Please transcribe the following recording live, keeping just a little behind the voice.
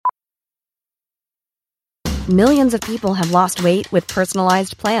Millions of people have lost weight with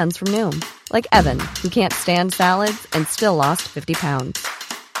personalized plans from Noom. Like Evan, who can't stand salads and still lost 50 pounds.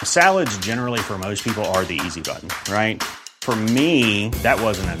 Salads generally for most people are the easy button, right? For me, that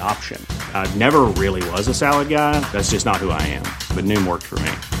wasn't an option. I never really was a salad guy. That's just not who I am. But Noom worked for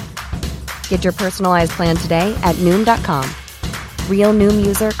me. Get your personalized plan today at Noom.com. Real Noom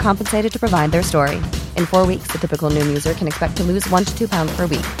user compensated to provide their story. In 4 weeks, the typical Noom user can expect to lose 1 to 2 pounds per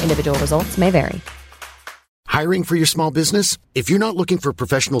week. Individual results may vary. Hiring for your small business? If you're not looking for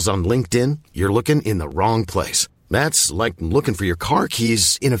professionals on LinkedIn, you're looking in the wrong place. That's like looking for your car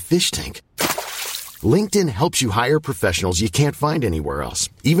keys in a fish tank. LinkedIn helps you hire professionals you can't find anywhere else,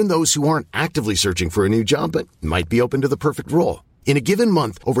 even those who aren't actively searching for a new job but might be open to the perfect role. In a given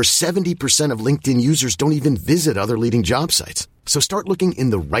month, over 70% of LinkedIn users don't even visit other leading job sites. So start looking in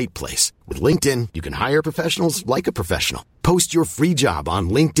the right place. With LinkedIn, you can hire professionals like a professional. Post your free job on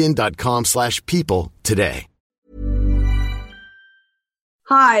linkedin.com/people today.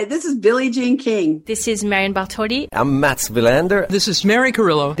 Hi, this is Billie Jean King. This is Marion Bartoli. I'm Mats Wilander. This is Mary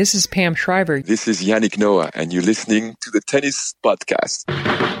Carrillo. This is Pam Shriver. This is Yannick Noah, and you're listening to the Tennis Podcast.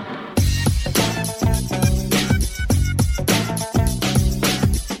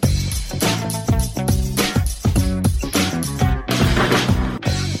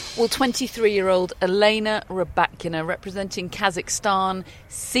 Well, 23-year-old Elena Rybakina, representing Kazakhstan,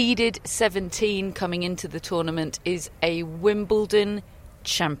 seeded 17 coming into the tournament, is a Wimbledon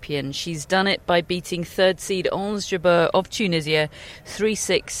champion. She's done it by beating third seed Ons Jabeur of Tunisia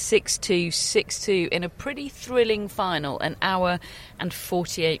 3-6, 6-2, 6-2 in a pretty thrilling final, an hour and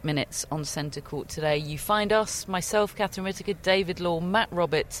 48 minutes on centre court today. You find us, myself, Catherine Whittaker, David Law, Matt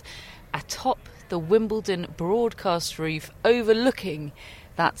Roberts, atop the Wimbledon broadcast roof overlooking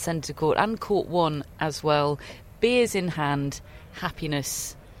that centre court and court one as well. Beers in hand,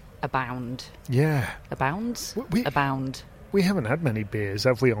 happiness abound. Yeah. Abounds? Abound. We haven't had many beers,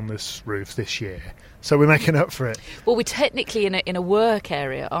 have we, on this roof this year? So we're making up for it. Well, we're technically in a work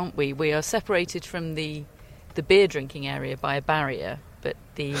area, aren't we? We are separated from the beer drinking area by a barrier, but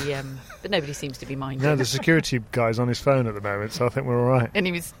but nobody seems to be minding. No, the security guy's on his phone at the moment, so I think we're all right. And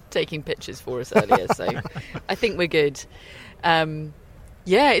he was taking pictures for us earlier, so I think we're good.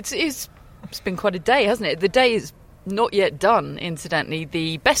 Yeah, it's been quite a day, hasn't it? The day is not yet done, incidentally.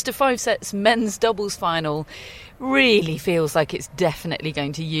 The best of 5 sets men's doubles final really feels like it's definitely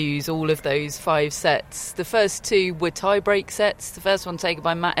going to use all of those 5 sets. The first 2 were tie-break sets. The first one taken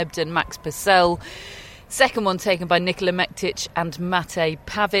by Matt Ebden, Max Purcell. Second one taken by Nikola Mektic and Mate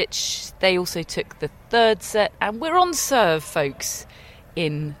Pavic. They also took the third set. And we're on serve, folks,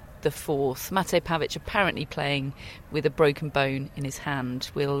 in the fourth. Mate Pavic apparently playing with a broken bone in his hand.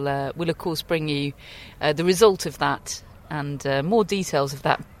 We'll of course bring you the result of that and more details of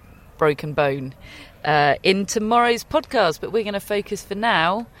that broken bone in tomorrow's podcast. But we're going to focus for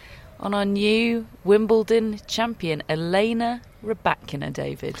now on our new Wimbledon champion, Elena Rybakina,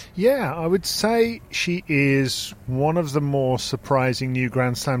 David. Yeah, I would say she is one of the more surprising new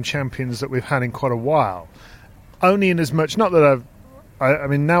Grand Slam champions that we've had in quite a while. Only in as much, not that I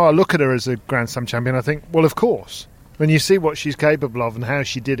mean, now I look at her as a Grand Slam champion, I think, well, of course. When you see what she's capable of and how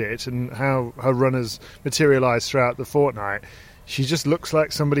she did it and how her run has materialised throughout the fortnight, she just looks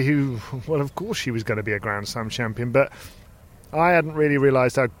like somebody who, well, of course she was going to be a Grand Slam champion. But I hadn't really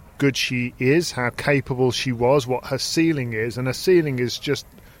realised how good she is, how capable she was, what her ceiling is. And her ceiling is just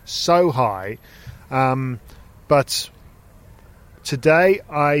so high. But today,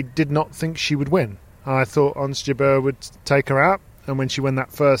 I did not think she would win. I thought Ons Jabeur would take her out. And when she won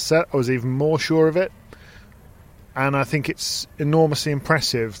that first set, I was even more sure of it. And I think it's enormously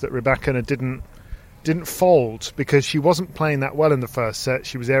impressive that Rybakina didn't fold, because she wasn't playing that well in the first set.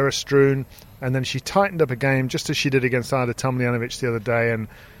 She was error-strewn, and then she tightened up a game just as she did against Ada Tomljanovic the other day and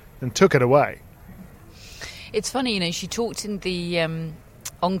took it away. It's funny, she talked in the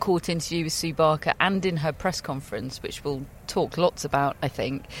on-court interview with Sue Barker and in her press conference, which we'll talk lots about, I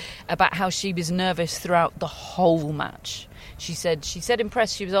think, about how she was nervous throughout the whole match. She said in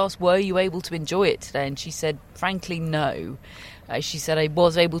press, she was asked, were you able to enjoy it today? And she said, frankly, no. She said, I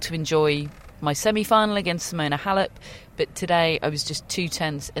was able to enjoy my semi-final against Simona Halep, but today I was just too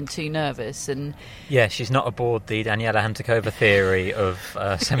tense and too nervous. And yeah, she's not aboard the Daniela Hantuchova theory of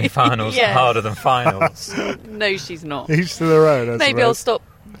semi-finals are harder than finals. No, she's not. Each to their own. Maybe I'll stop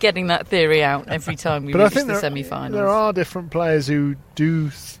getting that theory out every time we reach the semi-finals. There are different players who do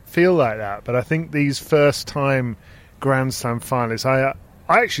feel like that, but I think these first-time Grand Slam finalists, I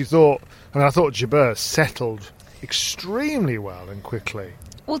actually thought, I thought Jabeur settled extremely well and quickly.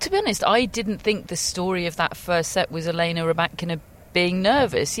 Well, to be honest, I didn't think the story of that first set was Elena Rybakina being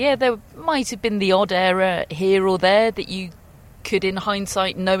nervous. Yeah, there might have been the odd error here or there that you could, in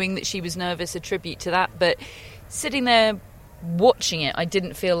hindsight, knowing that she was nervous, attribute to that. But sitting there watching it, I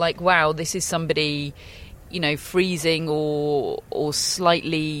didn't feel like, wow, this is somebody, freezing or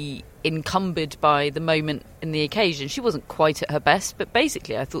slightly encumbered by the moment and the occasion. She wasn't quite at her best, but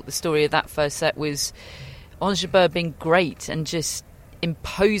basically I thought the story of that first set was Ons Jabeur being great and just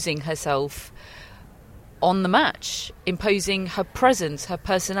imposing herself on the match, imposing her presence, her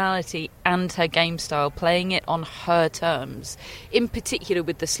personality and her game style, playing it on her terms, in particular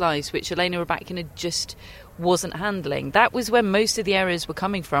with the slice, which Elena Rybakina just wasn't handling. That was where most of the errors were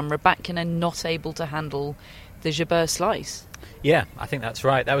coming from, Rybakina not able to handle the Jabeur slice. Yeah, I think that's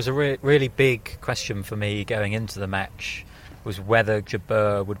right. That was a really big question for me going into the match, was whether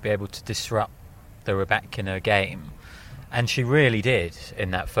Jabeur would be able to disrupt the Rybakina game. And she really did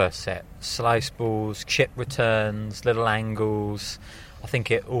in that first set. Slice balls, chip returns, little angles. I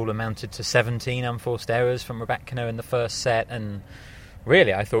think it all amounted to 17 unforced errors from Rybakina in the first set. And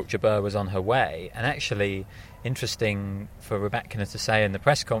really, I thought Jabeur was on her way. And actually, interesting for Rybakina to say in the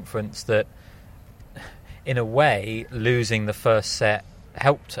press conference that, in a way, losing the first set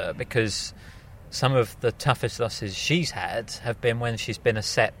helped her, because some of the toughest losses she's had have been when she's been a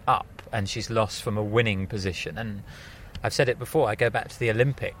set up and she's lost from a winning position. And I've said it before, I go back to the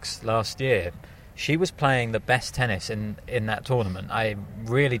Olympics last year. She was playing the best tennis in that tournament. I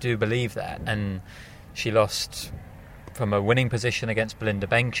really do believe that. And she lost from a winning position against Belinda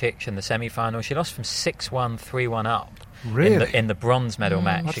Bencic in the semi-final. She lost from 6-1, 3-1 up in the bronze medal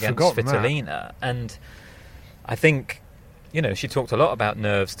match against Svitolina. And I think, she talked a lot about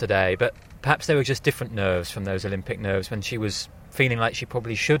nerves today, but perhaps they were just different nerves from those Olympic nerves when she was feeling like she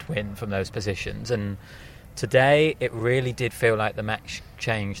probably should win from those positions. And today, it really did feel like the match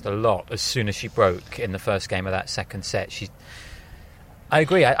changed a lot as soon as she broke in the first game of that second set. I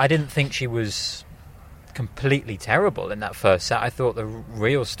agree. I didn't think she was completely terrible in that first set. I thought the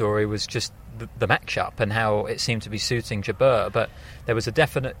real story was just the matchup and how it seemed to be suiting Jabeur. But there was a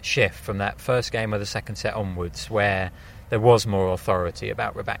definite shift from that first game of the second set onwards where there was more authority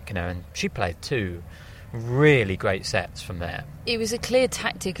about Rybakina, and she played two really great sets from there. It was a clear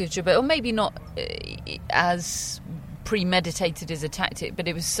tactic of Jabeur, or maybe not as premeditated as a tactic, but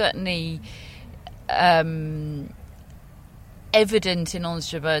it was certainly evident in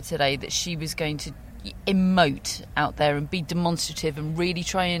Ons Jabeur today that she was going to emote out there and be demonstrative and really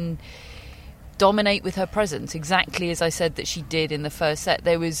try and dominate with her presence, exactly as I said that she did in the first set.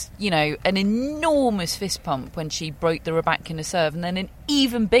 There was, an enormous fist pump when she broke the Rybakina serve, and then an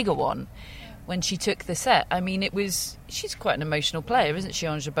even bigger one when she took the set. I mean, she's quite an emotional player, isn't she,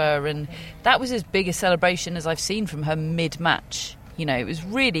 Ons Jabeur? And that was as big a celebration as I've seen from her mid-match. It was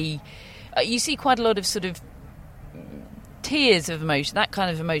really... you see quite a lot of sort of tears of emotion, that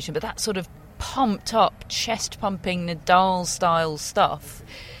kind of emotion, but that sort of pumped-up, chest-pumping, Nadal-style stuff,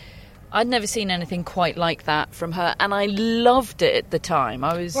 I'd never seen anything quite like that from her, and I loved it at the time.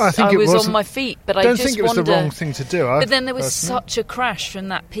 I was on my feet, but I just don't think it was the wrong thing to do. But then there was such a crash from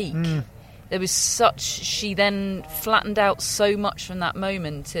that peak. There was she then flattened out so much from that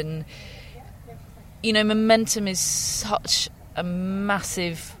moment. And, momentum is such a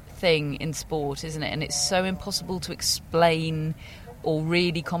massive thing in sport, isn't it? And it's so impossible to explain or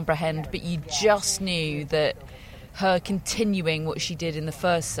really comprehend. But you just knew that her continuing what she did in the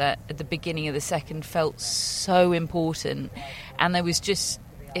first set at the beginning of the second felt so important. And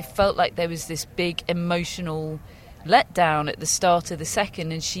it felt like there was this big emotional letdown at the start of the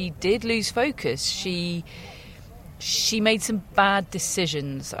second, and she did lose focus. She made some bad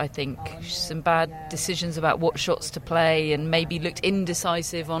decisions, I think. Some bad decisions about what shots to play, and maybe looked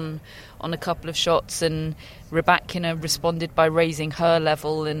indecisive on a couple of shots, and Rybakina responded by raising her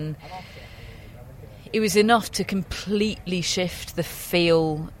level, and it was enough to completely shift the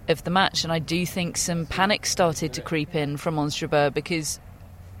feel of the match. And I do think some panic started to creep in from Ons Jabeur, because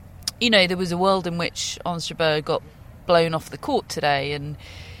there was a world in which Ons Jabeur got blown off the court today, and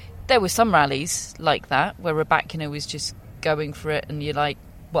there were some rallies like that where Rybakina was just going for it, and you're like,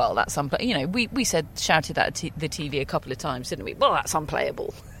 well, that's unplayable. We shouted at the TV a couple of times, didn't we? Well, that's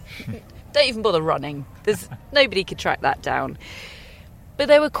unplayable. Don't even bother running. Nobody could track that down. But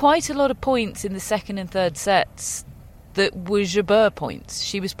there were quite a lot of points in the second and third sets that were Jabeur points.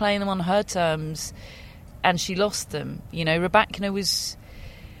 She was playing them on her terms, and she lost them. Rybakina was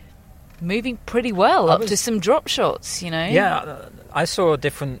moving pretty well up to some drop shots, Yeah, I saw a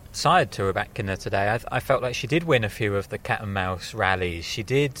different side to Rybakina today. I felt like she did win a few of the cat and mouse rallies. She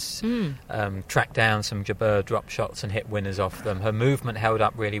did track down some Jabeur drop shots and hit winners off them. Her movement held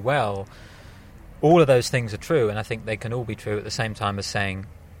up really well. all of those things are true, and I think they can all be true at the same time as saying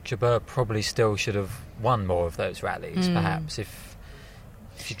Jabeur probably still should have won more of those rallies, perhaps, if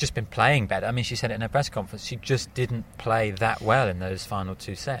she'd just been playing better. I mean, she said it in her press conference, she just didn't play that well in those final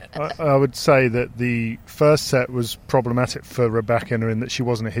two sets. I would say that the first set was problematic for Rybakina in that she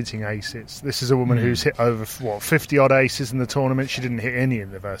wasn't hitting aces. This is a woman who's hit over, 50-odd aces in the tournament. She didn't hit any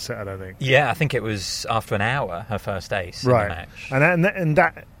in the first set, I don't think. Yeah, I think it was after an hour, her first ace in the match. And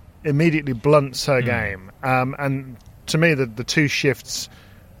that immediately blunts her game. And to me, the two shifts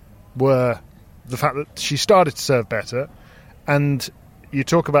were the fact that she started to serve better, and you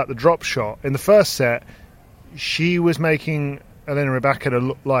talk about the drop shot. In the first set, she was making Elena Rybakina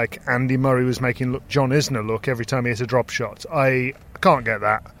look like Andy Murray was making John Isner look every time he hit a drop shot. I can't get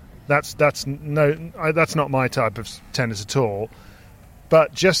that. That's not my type of tennis at all.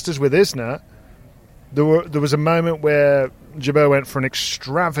 But just as with Isner, there was a moment where Jabeur went for an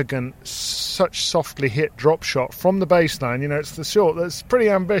extravagant, such softly hit drop shot from the baseline. It's the shot that's pretty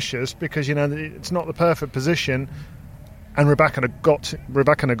ambitious because, it's not the perfect position. And Rybakina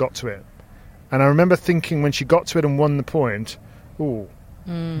got to it. And I remember thinking when she got to it and won the point,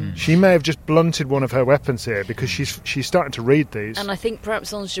 she may have just blunted one of her weapons here because she's starting to read these. And I think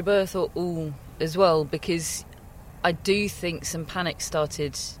perhaps Ons Jabeur thought, as well, because I do think some panic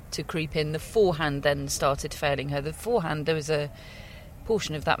started to creep in. The forehand then started failing her. The forehand, there was a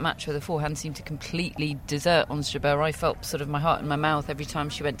portion of that match where the forehand seemed to completely desert Ons Jabeur. I felt sort of my heart in my mouth every time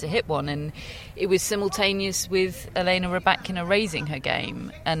she went to hit one, and it was simultaneous with Elena Rybakina raising her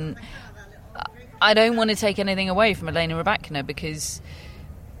game. And I don't want to take anything away from Elena Rybakina, because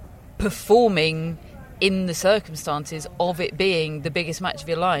performing in the circumstances of it being the biggest match of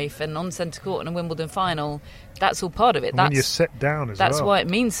your life and on centre court in a Wimbledon final, that's all part of it. And when you're set down as that's well. why it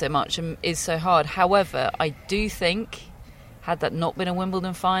means so much and is so hard. However, I do think, had that not been a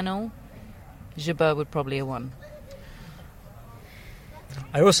Wimbledon final, Jabeur would probably have won.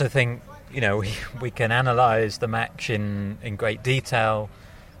 I also think, we can analyse the match in great detail.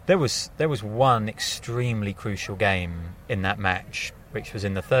 There was one extremely crucial game in that match, which was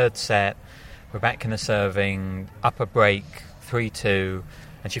in the third set. Rybakina serving, upper break, 3-2,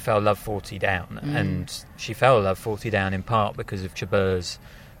 and she fell love 40 down. And she fell love 40 down in part because of Jabeur's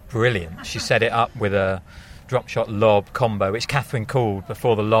brilliance. She set it up with a drop shot lob combo, which Catherine called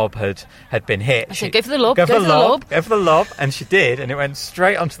before the lob had been hit. I said, go for the lob, go for the lob, and she did, and it went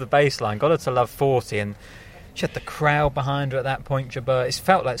straight onto the baseline, got her to love 40, and she had the crowd behind her at that point, Jabeur. It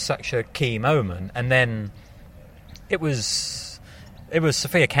felt like such a key moment, and then it was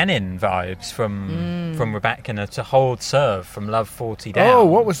Sophia Kenin vibes from Rybakina to hold serve from love 40 down. Oh,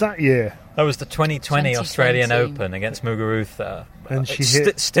 what was that year? That was the 2020 Australian Open against Muguruza. And she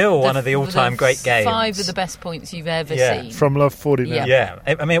hit still one of the all-time great games. 5 of the best points you've ever seen. From love 40 down. Yeah.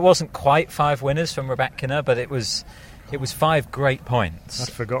 I mean, it wasn't quite 5 winners from Rybakina, but it was 5 great points.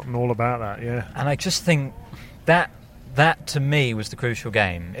 I'd forgotten all about that, yeah. And I just think that to me was the crucial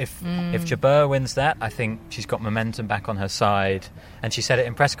game. If Jabeur wins that, I think she's got momentum back on her side, and she said it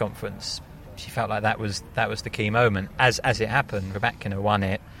in press conference. She felt like that was the key moment. As it happened, Rybakina won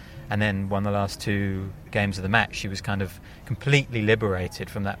it, and then won the last 2 games of the match. She was kind of completely liberated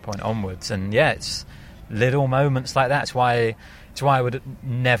from that point onwards. And it's little moments like that. It's why I would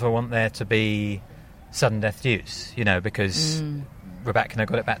never want there to be sudden death deuce, because Rybakina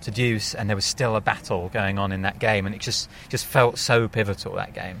got it back to deuce, and there was still a battle going on in that game, and it just felt so pivotal,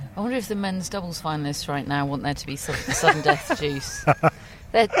 that game. I wonder if the men's doubles finalists right now want there to be sudden death deuce.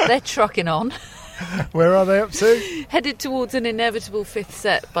 They're trucking on. Where are they up to? Headed towards an inevitable 5th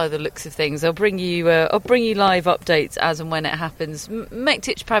set by the looks of things. I'll bring you live updates as and when it happens.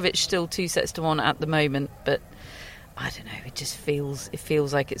 Mektic Pavic still 2-1 at the moment, but I don't know. It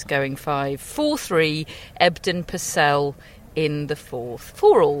feels like it's going 5. 4-3. Ebden Purcell in the 4th.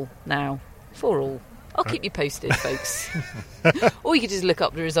 4-all now. 4-all. I'll keep you posted, folks. Or you could just look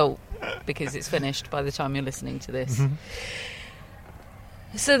up the result because it's finished by the time you're listening to this. Mm-hmm.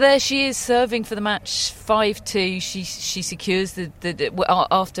 So there she is, serving for the match, 5-2. She secures the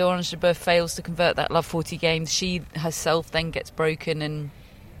after Ons Jabeur fails to convert that love 40 games, she herself then gets broken, and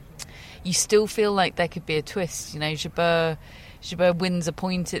you still feel like there could be a twist. Jabeur wins a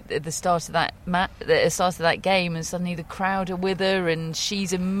point at the start of that game, and suddenly the crowd are with her, and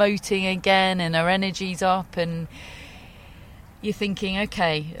she's emoting again, and her energy's up, and you're thinking,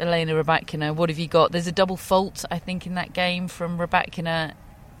 okay, Elena Rybakina, what have you got? There's a double fault, I think, in that game from Rybakina,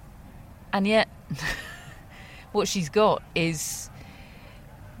 and yet what she's got is,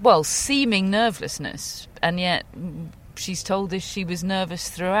 seeming nervelessness, and yet she's told us she was nervous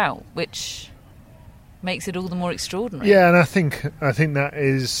throughout, which makes it all the more extraordinary. Yeah, and I think that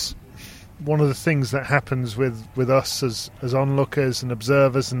is one of the things that happens with us as onlookers and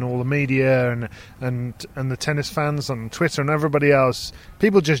observers and all the media and the tennis fans on Twitter and everybody else,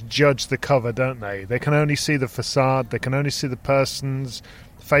 people just judge the cover, don't they? They can only see the facade, they can only see the person's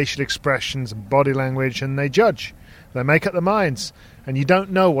facial expressions and body language, and they judge. They make up their minds, and you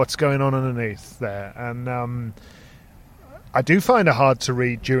don't know what's going on underneath there. And I do find it hard to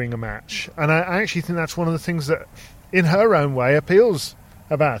read during a match, and I actually think that's one of the things that, in her own way, appeals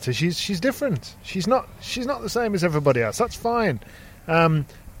about her. She's different. She's not the same as everybody else. That's fine.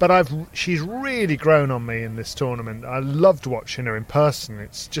 But she's really grown on me in this tournament. I loved watching her in person.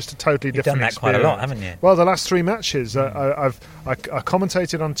 It's just a totally different experience. You've done that quite a lot, haven't you? Well, the last 3 matches, I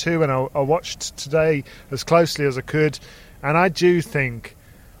commentated on 2, and I watched today as closely as I could. And I do think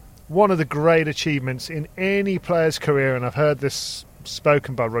one of the great achievements in any player's career, and I've heard this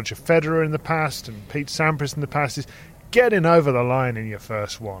spoken by Roger Federer in the past and Pete Sampras in the past, is getting over the line in your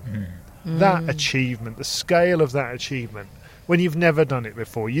first one. That achievement, the scale of that achievement, when you've never done it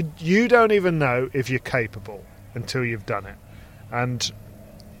before, you don't even know if you're capable until you've done it. And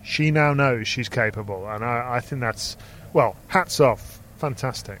she now knows she's capable, and I think that's, well, hats off.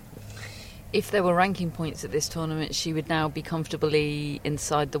 Fantastic. If there were ranking points at this tournament, she would now be comfortably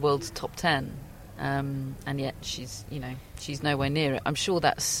inside the world's top 10. And yet she's nowhere near it. I'm sure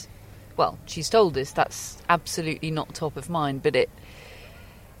that's, well, she's told us that's absolutely not top of mind, but it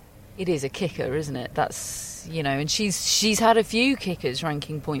is a kicker, isn't it? That's, and she's had a few kickers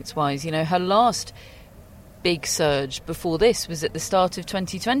ranking points wise. Her last big surge before this was at the start of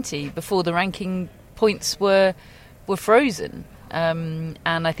 2020, before the ranking points were frozen. And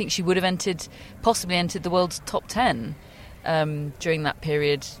I think she would have possibly entered the world's top 10 during that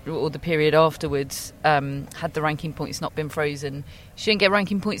period, or the period afterwards, had the ranking points not been frozen. She didn't get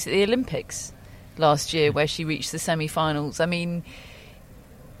ranking points at the Olympics last year, where she reached the semi-finals. I mean,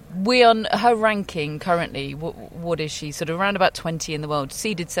 on her ranking currently, what is she? Sort of around about 20 in the world,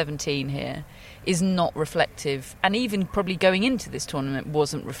 seeded 17 here, is not reflective, and even probably going into this tournament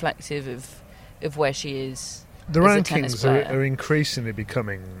wasn't reflective of where she is. The rankings are increasingly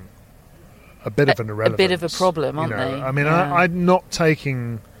becoming a bit of an irrelevance. A bit of a problem, aren't they? I mean, yeah. I'm not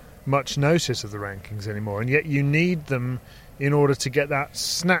taking much notice of the rankings anymore, and yet you need them in order to get that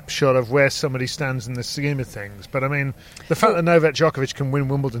snapshot of where somebody stands in the scheme of things. But I mean, the fact that Novak Djokovic can win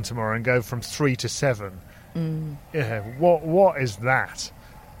Wimbledon tomorrow and go from 3 to 7, what is that?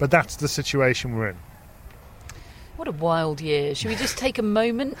 But that's the situation we're in. What a wild year. Should we just take a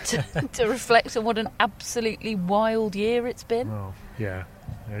moment to reflect on what an absolutely wild year it's been? Well, yeah.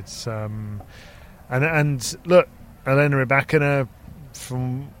 It's and look, Elena Rybakina,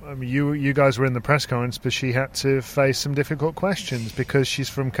 you guys were in the press conference, but she had to face some difficult questions because she's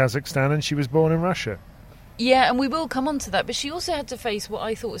from Kazakhstan and she was born in Russia. Yeah, and we will come on to that, but she also had to face what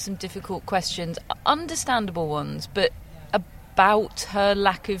I thought were some difficult questions, understandable ones, but about her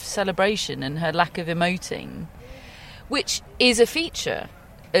lack of celebration and her lack of emoting, which is a feature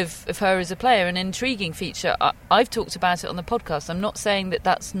of her as a player, an intriguing feature. I've talked about it on the podcast. I'm not saying that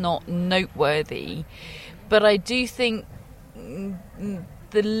that's not noteworthy, but I do think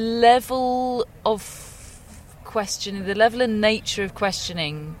the level of questioning, the level and nature of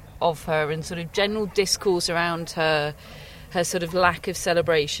questioning of her and sort of general discourse around her sort of lack of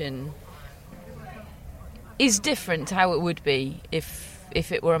celebration is different to how it would be if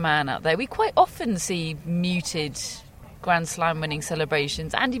it were a man out there. We quite often see muted Grand Slam winning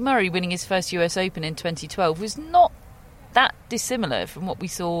celebrations. Andy Murray winning his first US Open in 2012 was not that dissimilar from what we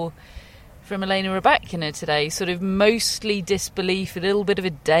saw from Elena Rybakina today. Sort of mostly disbelief, a little bit of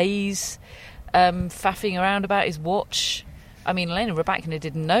a daze, faffing around about his watch. I mean, Elena Rybakina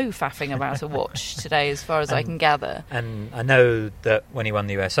didn't know faffing about a watch today, as far as I can gather. And I know that when he won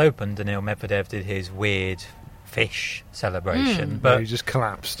the US Open, Daniil Medvedev did his weird fish celebration. But he just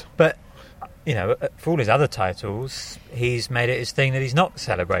collapsed. But for all his other titles, he's made it his thing that he's not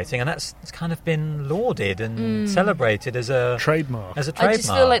celebrating, and it's kind of been lauded and celebrated as a trademark. I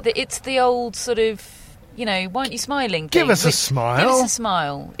just feel like it's the old sort of, why aren't you smiling? Give us a smile. Give us a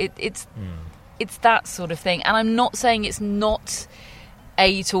smile. It's that sort of thing, and I'm not saying it's not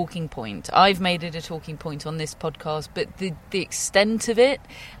a talking point. I've made it a talking point on this podcast, but the extent of it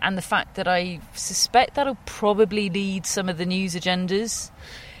and the fact that I suspect that'll probably lead some of the news agendas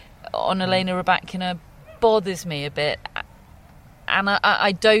on Elena Rybakina bothers me a bit, and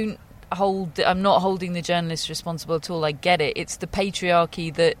I'm not holding the journalists responsible at all. I get it. It's the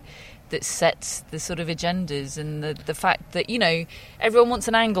patriarchy that sets the sort of agendas, and the fact that everyone wants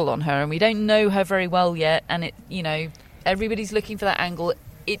an angle on her, and we don't know her very well yet, and everybody's looking for that angle.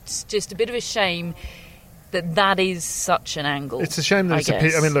 It's just a bit of a shame that is such an angle. It's a shame that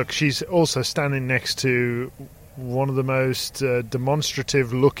I mean, look, she's also standing next to one of the most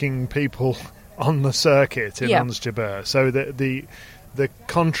demonstrative-looking people on the circuit in Ons Jabeur. So the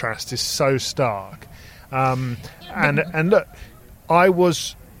contrast is so stark. And look, I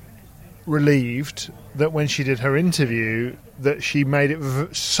was relieved that when she did her interview that she made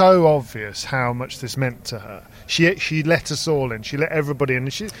it so obvious how much this meant to her. She let us all in. She let everybody in.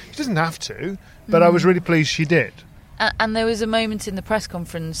 She doesn't have to, but I was really pleased she did. And there was a moment in the press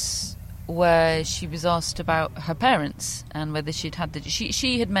conference where she was asked about her parents and whether she'd had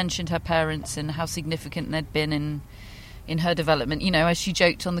she had mentioned her parents and how significant they'd been in her development. You know, as she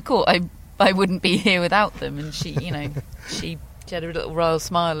joked on the court, I wouldn't be here without them. And she, you know, she had a little royal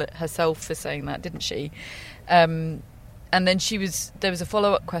smile at herself for saying that, didn't she? And then there was a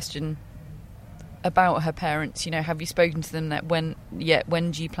follow-up question about her parents. You know, have you spoken to them? When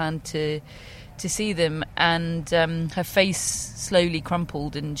do you plan to see them? And her face slowly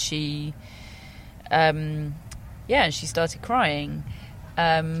crumpled, and she started crying.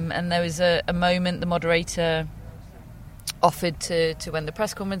 And there was a moment the moderator offered to end the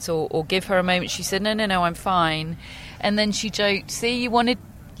press conference or give her a moment. She said, no, I'm fine. And then she joked, see, you wanted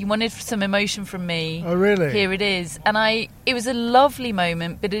some emotion from me. Oh, really? Here it is. And it was a lovely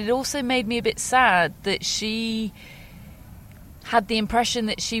moment, but it also made me a bit sad that she had the impression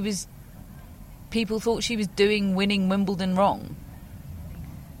that people thought she was winning Wimbledon wrong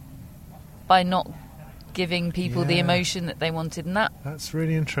by not giving people the emotion that they wanted. And that's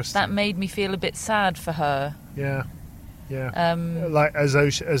really interesting. That made me feel a bit sad for her. Yeah. Like as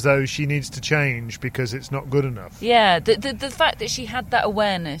though she needs to change because it's not good enough. Yeah, the fact that she had that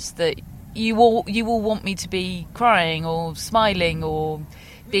awareness that you all want me to be crying or smiling or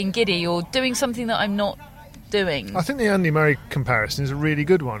being giddy or doing something that I'm not doing. I think the Andy Murray comparison is a really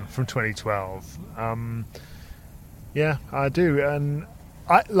good one from 2012. Yeah, I do, and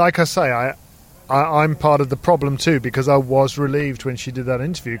I'm part of the problem too, because I was relieved when she did that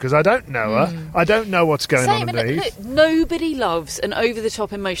interview because I don't know her. I don't know what's going on underneath. Look, nobody loves an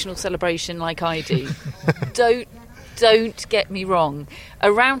over-the-top emotional celebration like I do. Don't get me wrong.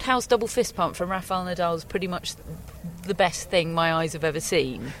 A roundhouse double fist pump from Rafael Nadal is pretty much the best thing my eyes have ever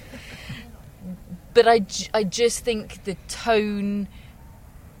seen. But I just think the tone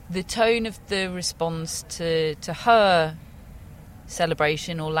of the response to her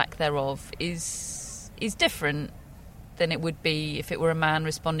celebration or lack thereof is different than it would be if it were a man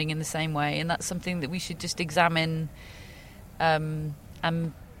responding in the same way, and that's something that we should just examine and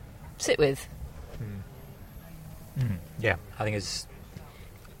sit with. Yeah, I think it's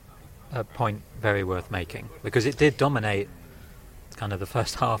a point very worth making because it did dominate kind of the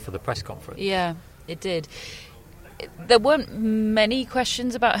first half of the press conference. Yeah, it did. There weren't many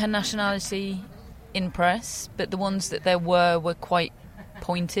questions about her nationality in press, but the ones that there were quite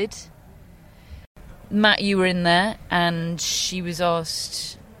pointed. Matt, you were in there, and she was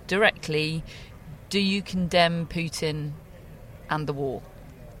asked directly, do you condemn Putin and the war?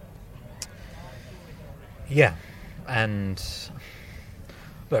 Yeah, and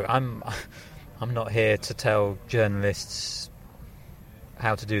look, I'm not here to tell journalists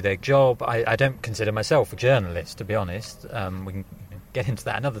how to do their job. I don't consider myself a journalist, to be honest. We can get into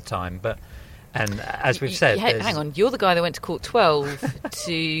that another time, but and as we've said... Hang on, you're the guy that went to Court 12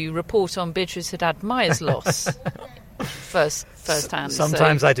 to report on Beatrice Haddad Meyer's loss first hand.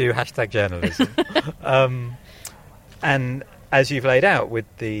 Sometimes I do #journalism. And as you've laid out with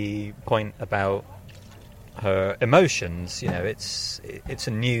the point about her emotions, you know, it's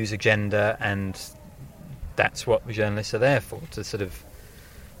a news agenda, and that's what the journalists are there for, to sort of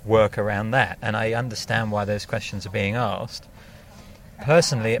work around that. And I understand why those questions are being asked.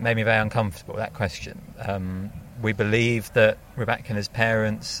 Personally, it made me very uncomfortable, that question. We believe that Rybakina's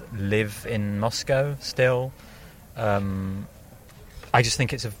parents live in Moscow still. I just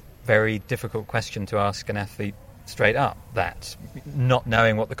think it's a very difficult question to ask an athlete straight up, that, not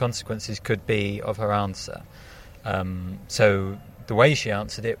knowing what the consequences could be of her answer. So the way she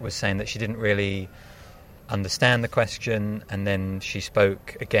answered it was saying that she didn't really understand the question, and then she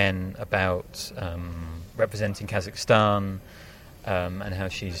spoke again about representing Kazakhstan, and how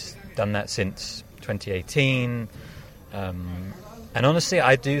she's done that since 2018. And honestly,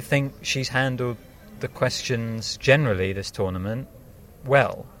 I do think she's handled the questions generally this tournament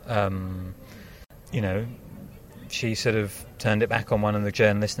well. You know, she sort of turned it back on one of the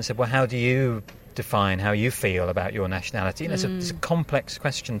journalists and said, well, how do you define how you feel about your nationality? And it's a complex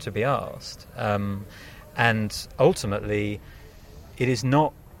question to be asked. And ultimately, it's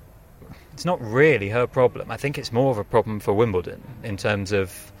not really her problem. I think it's more of a problem for Wimbledon in terms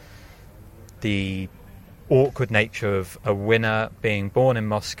of the awkward nature of a winner being born in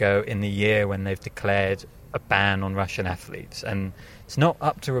Moscow in the year when they've declared a ban on Russian athletes. And it's not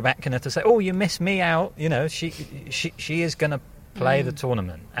up to Rybakina to say, oh, you missed me out. You know, she is going to play the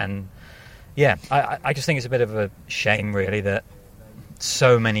tournament. And yeah, I just think it's a bit of a shame, really, that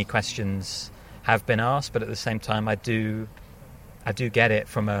so many questions have been asked, but at the same time I do get it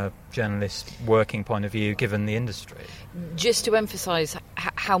from a journalist working point of view, given the industry. Just to emphasise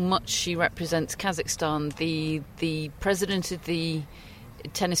how much she represents Kazakhstan, the president of the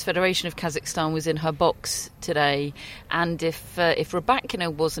Tennis Federation of Kazakhstan was in her box today, and if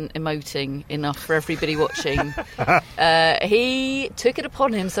Rybakina wasn't emoting enough for everybody watching, he took it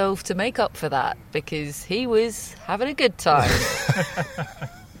upon himself to make up for that, because he was having a good time.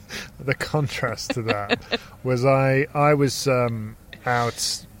 The contrast to that was I was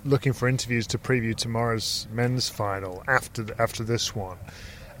out looking for interviews to preview tomorrow's men's final after this one,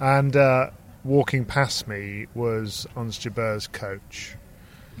 and walking past me was Ons Jabeur's coach.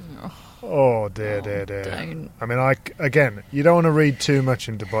 Oh dear. Don't. I mean, again, you don't want to read too much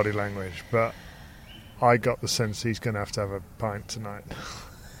into body language, but I got the sense he's going to have a pint tonight.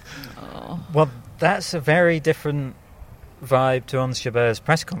 Oh. Well, that's a very different vibe to Ons Jabeur's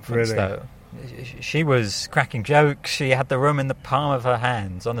press conference, Really? though. She was cracking jokes. She had the room in the palm of her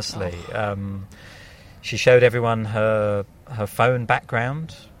hands, honestly. She showed everyone her phone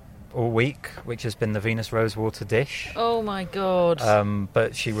background all week, which has been the Venus Rosewater dish. Oh my God.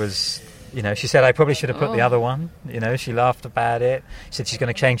 But she was, she said, I probably should have put the other one. She laughed about it. She said she's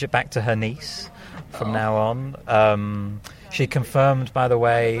going to change it back to her niece from now on. She confirmed, by the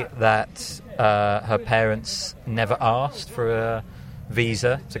way, that her parents never asked for a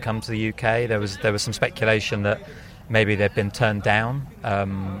visa to come to the UK. There was some speculation that maybe they've been turned down,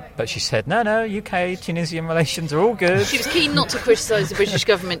 but she said, no, UK-Tunisian relations are all good. She was keen not to criticise the British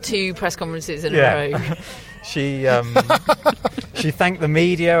government 2 press conferences in a row. She thanked the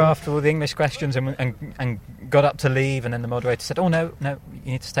media after all the English questions and got up to leave, and then the moderator said, oh, no,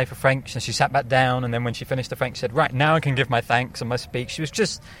 you need to stay for French. And she sat back down, and then when she finished the French, she said, right, now I can give my thanks and my speech. She was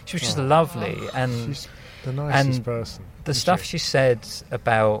just lovely. And She's the nicest person. The stuff she said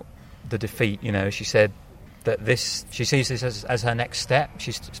about the defeat, she said that she sees this as her next step.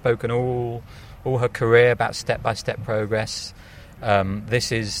 She's spoken all her career about step-by-step progress.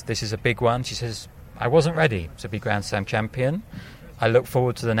 This is a big one. She says, I wasn't ready to be Grand Slam champion. I look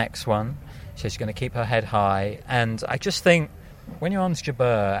forward to the next one. She says she's going to keep her head high. And I just think when you're Ons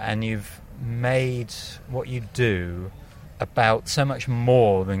Jabeur and you've made what you do about so much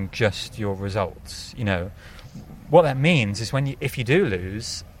more than just your results, what that means is if you do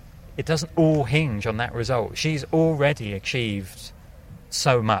lose, it doesn't all hinge on that result. She's already achieved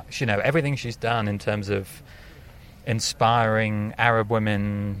so much. Everything she's done in terms of inspiring Arab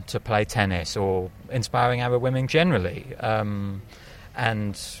women to play tennis, or inspiring Arab women generally,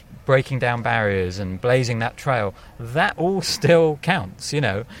 and breaking down barriers and blazing that trail, that all still counts.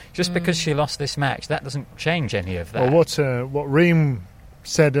 Just because she lost this match, that doesn't change any of that. Well, what Reem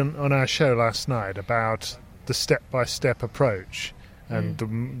said on our show last night about the step-by-step approach and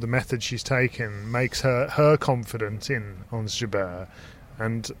the method she's taken makes her confident in Ons Jabeur,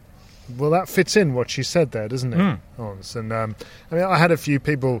 and that fits in what she said there, doesn't it, Ons? And I had a few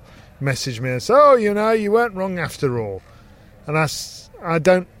people message me and say, "Oh, you weren't wrong after all," and I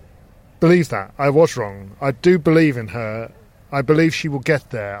don't believe that. I was wrong. I do believe in her. I believe she will get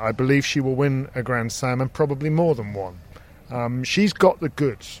there. I believe she will win a Grand Slam, and probably more than one. She's got the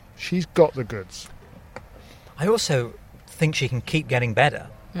goods. I also think she can keep getting better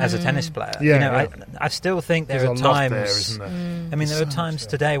as a tennis player. Yeah, I still think there are times. There, isn't there? There are times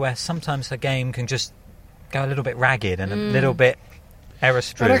today where sometimes her game can just go a little bit ragged and a little bit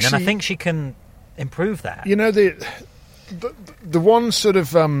error-strewn, and I think she can improve that. The one sort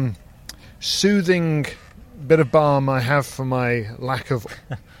of soothing bit of balm I have for my lack of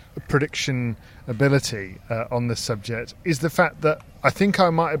prediction ability on this subject is the fact that I think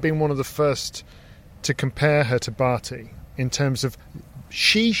I might have been one of the first to compare her to Barty in terms of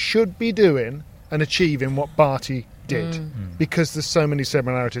she should be doing and achieving what Barty did because there's so many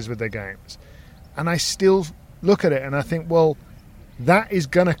similarities with their games. And I still look at it and I think, well, that is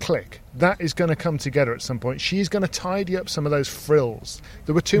going to click. That is going to come together at some point. She's going to tidy up some of those frills.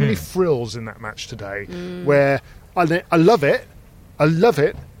 There were too many frills in that match today where I love it,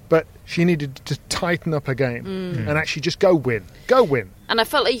 but she needed to tighten up her game and actually just go win. And I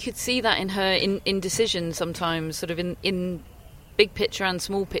felt like you could see that in her indecision sometimes, sort of in big picture and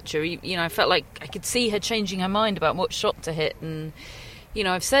small picture. I felt like I could see her changing her mind about what shot to hit. And,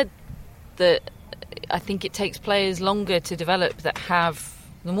 I've said that I think it takes players longer to develop that have...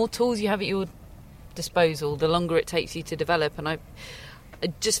 The more tools you have at your disposal, the longer it takes you to develop. And I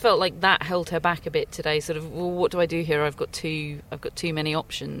just felt like that held her back a bit today. Sort of, well, what do I do here? I've got too many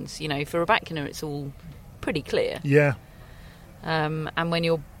options. For Rybakina, it's all pretty clear. Yeah. And when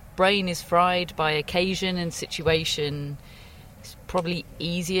your brain is fried by occasion and situation, it's probably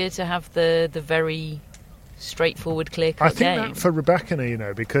easier to have the very straightforward, clear-cut I think game. that for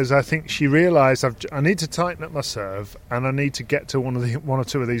Rybakina, because I think she realised I need to tighten up my serve and I need to get to one or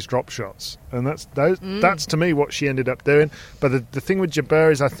two of these drop shots, and that's to me what she ended up doing. But the thing with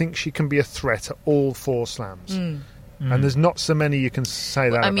Jabeur is I think she can be a threat at all 4 slams. And there's not so many you can say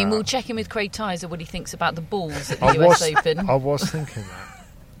that. I mean, about. we'll check in with Craig Tyser what he thinks about the balls at the US Open. I was thinking that.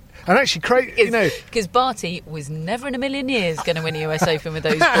 And actually, Craig, because Barty was never in a million years going to win a US Open with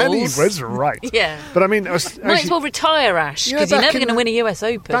those balls. And he was right. Yeah. But I mean, might as well retire, Ash, because you're never going to win a US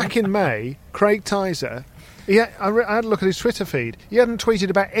Open. Back in May, Craig Tyser, I had a look at his Twitter feed. He hadn't tweeted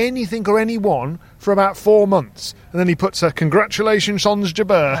about anything or anyone for about 4 months. And then he puts a congratulations on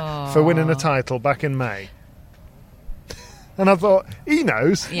Jabeur for winning a title back in May. And I thought, he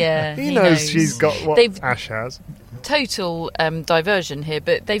knows. Yeah, he knows she's got what Ash has. Total diversion here,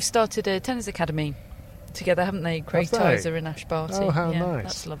 but they've started a tennis academy together, haven't they? Craig Tyser and Ash Barty. Oh, how nice.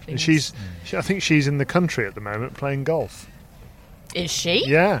 That's lovely. And I think she's in the country at the moment playing golf. Is she?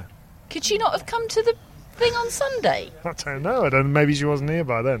 Yeah. Could she not have come to the thing on Sunday? I don't know. Maybe she wasn't here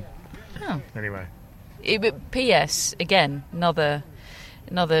by then. Oh. Anyway. P.S. Again, another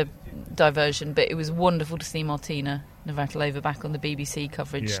diversion, but it was wonderful to see Martina Navratilova back on the BBC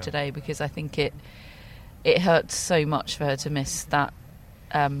coverage today, because I think it hurts so much for her to miss that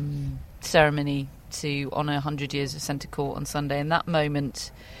ceremony to honour 100 years of centre court on Sunday. And that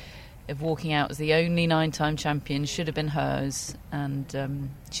moment of walking out as the only 9-time champion should have been hers, and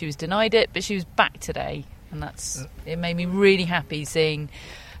she was denied it, but she was back today, and it made me really happy seeing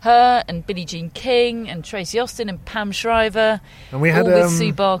her and Billie Jean King and Tracy Austin and Pam Shriver, and we had all with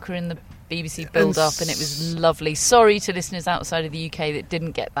Sue Barker in the BBC build-up, and it was lovely. Sorry to listeners outside of the UK that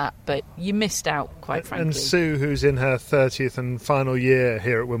didn't get that, but you missed out, quite frankly. And Sue, who's in her 30th and final year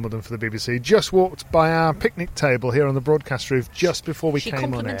here at Wimbledon for the BBC, just walked by our picnic table here on the broadcast roof just before we came on air.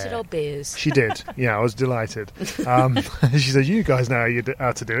 She complimented our beers. She did. Yeah, I was delighted. She said, you guys know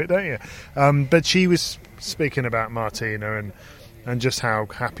how to do it, don't you? But she was speaking about Martina and just how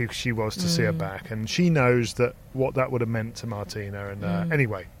happy she was to see her back. And she knows what that would have meant to Martina. And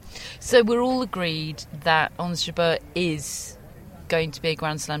anyway. So we're all agreed that Ons Jabeur is going to be a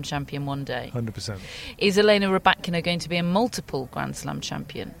Grand Slam champion one day. 100%. Is Elena Rybakina going to be a multiple Grand Slam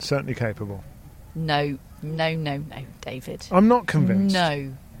champion? Certainly capable. No, David. I'm not convinced.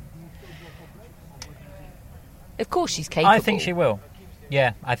 No. Of course she's capable. I think she will.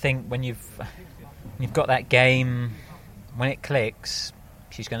 Yeah, I think when you've got that game, when it clicks,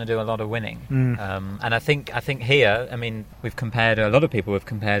 she's going to do a lot of winning. And I think here, I mean, a lot of people have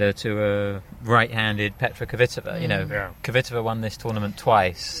compared her to a right-handed Petra Kvitova. Kvitova won this tournament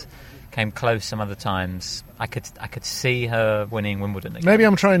twice, came close some other times. I could see her winning Wimbledon again. Maybe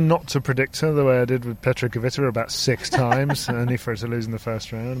I'm trying not to predict her the way I did with Petra Kvitova about 6 times, only for her to lose in the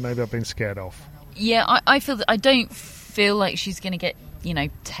first round. Maybe I've been scared off. Yeah, I feel that I don't feel like she's going to get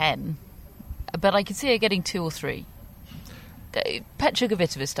 10, but I could see her getting 2 or 3. Petra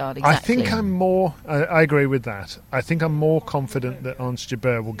Kvitova style, exactly. I think I'm more... I agree with that. I think I'm more confident that Ons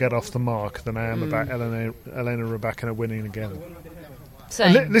Jabeur will get off the mark than I am about Elena Rybakina winning again. So,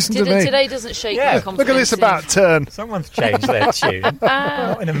 listen to me. Today doesn't shake my confidence. Look at this about turn. Someone's changed their tune.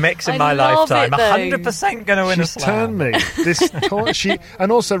 Not in a mix in my lifetime. 100% going to win a slam. She's turned me.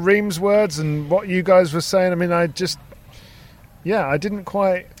 And also Reem's words and what you guys were saying. I mean, I didn't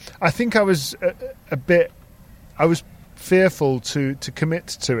quite... I think I was a bit... I was fearful to commit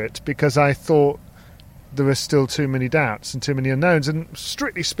to it because I thought there were still too many doubts and too many unknowns, and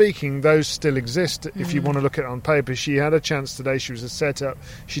strictly speaking those still exist if you want to look at it on paper. She had a chance today, she was a set-up,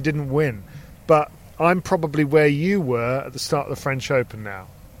 she didn't win, but I'm probably where you were at the start of the French Open now.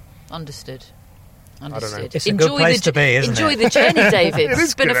 Understood. I don't know. It's a good place to be, isn't it? Enjoy the journey, David.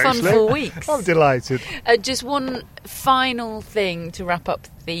 It's been a fun actually. 4 weeks. I'm delighted. Just one final thing to wrap up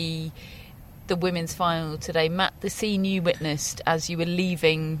the women's final today. Matt, the scene you witnessed as you were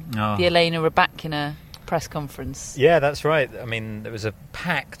leaving the Elena Rybakina press conference. Yeah, that's right. I mean, there was a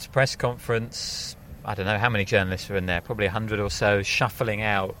packed press conference. I don't know how many journalists were in there, probably 100 or so, shuffling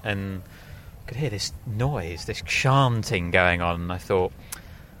out, and you could hear this noise, this chanting going on. And I thought,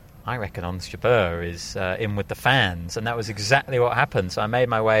 I reckon Ons Jabeur is in with the fans, and that was exactly what happened. So I made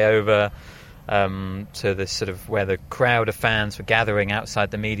my way over to this sort of where the crowd of fans were gathering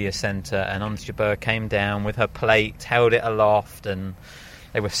outside the media centre, and Ons Jabeur came down with her plate, held it aloft, and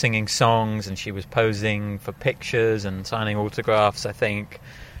They were singing songs and she was posing for pictures and signing autographs, I think.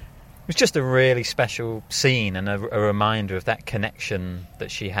 It was just a really special scene and a reminder of that connection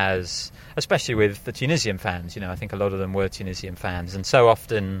that she has, especially with the Tunisian fans. I think a lot of them were Tunisian fans, and so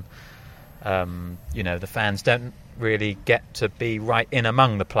often, the fans don't really get to be right in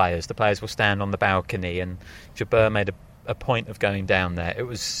among the players. The players will stand on the balcony, and Jabeur made a point of going down there. It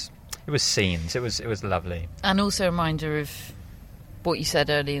was scenes. It was lovely, and also a reminder of what you said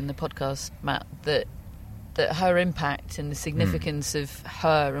earlier in the podcast, Matt, that her impact and the significance of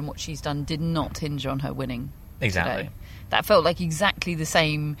her and what she's done did not hinge on her winning. Exactly. Today. That felt like exactly the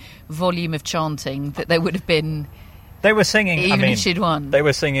same volume of chanting that there would have been. They were singing, if she'd won. They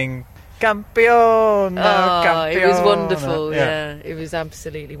were singing Campione, Campione. It was wonderful, yeah. It was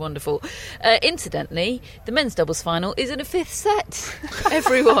absolutely wonderful. Incidentally, the men's doubles final is in a fifth set.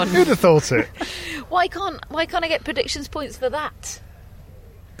 Everyone. Who'd have thought it? Why can't I get predictions points for that?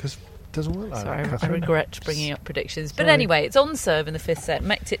 Because doesn't work like Sorry, that, I regret bringing up predictions. But Sorry. Anyway, it's on serve in the fifth set.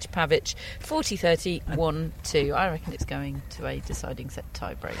 Mektic, Pavic, 40-30, 1-2. I reckon it's going to a deciding set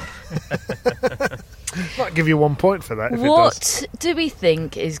tie-break. Might give you 1 point for that if What it does. do we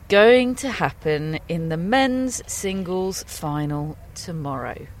think is going to happen in the men's singles final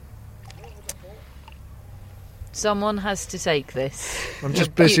tomorrow? Someone has to take this. I'm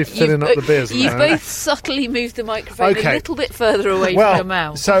just busy filling up the beers. You've both subtly moved the microphone a little bit further away from your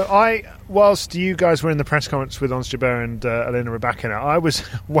mouth. So whilst you guys were in the press conference with Ons Jabeur and Elena Rybakina, I was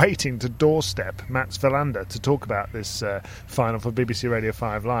waiting to doorstep Mats Wilander to talk about this final for BBC Radio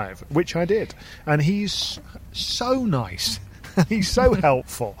 5 Live, which I did. And he's so nice. He's so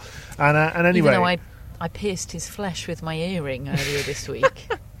helpful. And anyway... Even though I pierced his flesh with my earring earlier this week.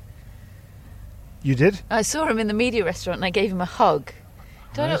 You did? I saw him in the media restaurant and I gave him a hug.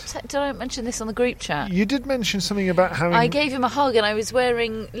 Did I mention this on the group chat? You did mention something about having... I gave him a hug and I was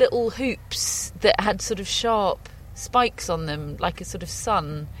wearing little hoops that had sort of sharp spikes on them, like a sort of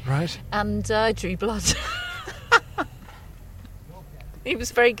sun. Right. And I drew blood. He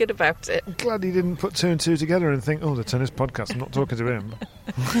was very good about it. I'm glad he didn't put two and two together and think, the tennis podcast, I'm not talking to him.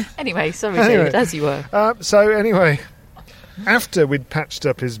 Anyway, sorry, David, as you were. So anyway... After we'd patched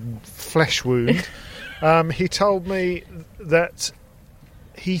up his flesh wound, he told me that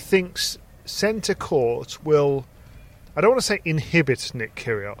he thinks centre court will, I don't want to say inhibit Nick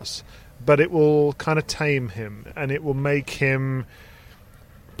Kyrgios, but it will kind of tame him and it will make him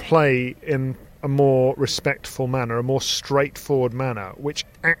play in a more respectful manner, a more straightforward manner, which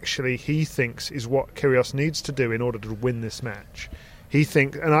actually he thinks is what Kyrgios needs to do in order to win this match. He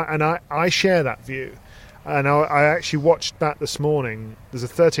thinks, and I share that view. And I actually watched that this morning. There's a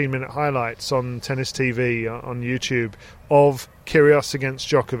 13-minute highlights on Tennis TV on YouTube of Kyrgios against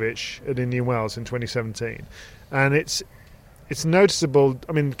Djokovic at Indian Wells in 2017. And it's noticeable.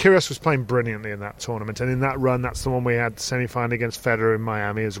 I mean, Kyrgios was playing brilliantly in that tournament. And in that run, that's the one we had the semi-final against Federer in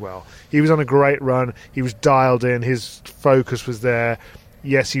Miami as well. He was on a great run. He was dialed in. His focus was there.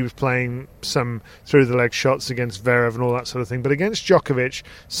 Yes, he was playing some through-the-leg shots against Zverev and all that sort of thing. But against Djokovic,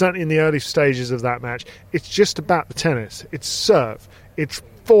 certainly in the early stages of that match, it's just about the tennis. It's serve. It's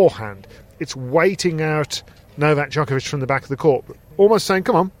forehand. It's waiting out Novak Djokovic from the back of the court. Almost saying,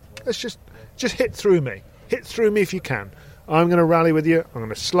 come on, let's just hit through me. Hit through me if you can. I'm going to rally with you. I'm going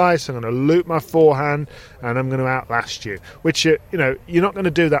to slice. I'm going to loop my forehand. And I'm going to outlast you. Which, you're not going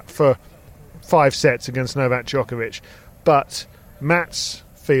to do that for 5 sets against Novak Djokovic. But... Mats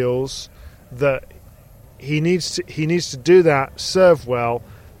feels that he needs to do that, serve well,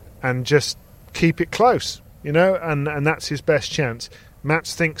 and just keep it close, and that's his best chance.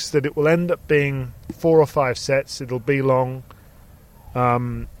 Mats thinks that it will end up being 4 or 5 sets. It'll be long.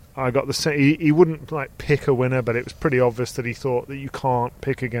 I got he wouldn't pick a winner, but it was pretty obvious that he thought that you can't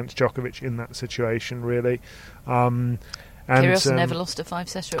pick against Djokovic in that situation, really. Kyrgios never lost a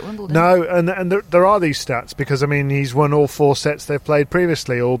 5-setter at Wimbledon. No, and there are these stats because, he's won all 4 sets they've played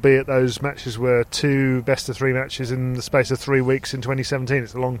previously, albeit those matches were 2 best-of-3 matches in the space of 3 weeks in 2017.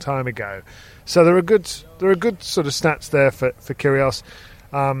 It's a long time ago. So there are good sort of stats there for Kyrgios.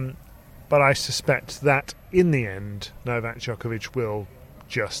 But I suspect that, in the end, Novak Djokovic will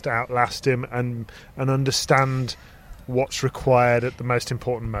just outlast him and understand what's required at the most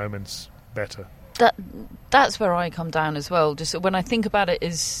important moments better. That's where I come down as well. Just when I think about it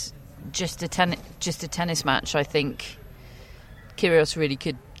as just a tennis match, I think Kyrgios really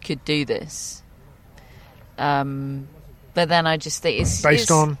could do this. But then I just think it's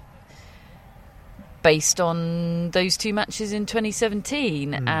based on those 2 matches in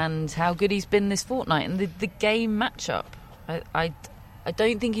 2017 and how good he's been this fortnight and the game matchup. I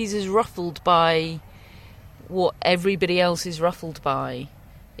don't think he's as ruffled by what everybody else is ruffled by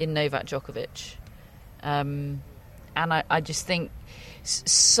in Novak Djokovic. And I just think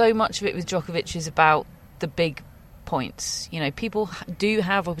so much of it with Djokovic is about the big points. You know, people do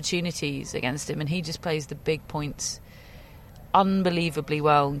have opportunities against him, and he just plays the big points unbelievably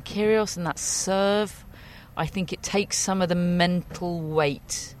well. And Kyrgios and that serve, I think it takes some of the mental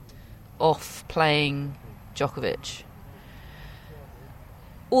weight off playing Djokovic.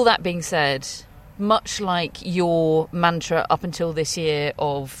 All that being said, much like your mantra up until this year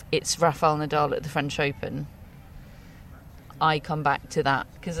of it's Rafael Nadal at the French Open, I come back to that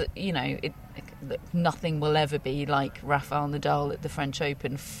because, you know, nothing will ever be like Rafael Nadal at the French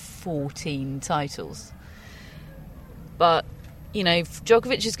Open, 14 titles. But, you know, if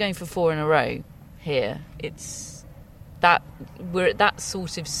Djokovic is going for 4 in a row here, it's that we're at that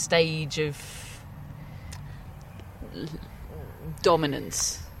sort of stage of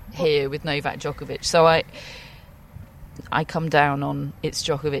dominance here with Novak Djokovic. So I come down on it's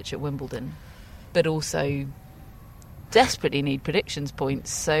Djokovic at Wimbledon, but also desperately need predictions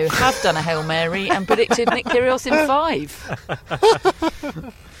points, so have done a Hail Mary and predicted Nick Kyrgios in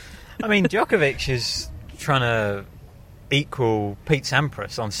 5. I mean, Djokovic is trying to equal Pete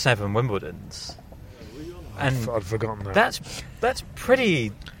Sampras on 7 Wimbledons. And I'd forgotten that. That's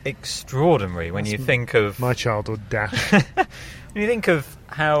pretty extraordinary when you think of my childhood dash. When you think of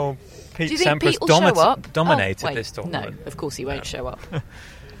how Pete Sampras dominated this tournament. No, of course he won't show up.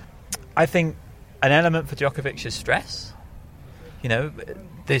 I think an element for Djokovic is stress. You know,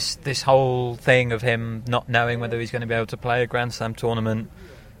 this whole thing of him not knowing whether he's going to be able to play a Grand Slam tournament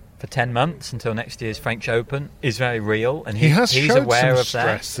for 10 months until next year's French Open is very real, and he's aware of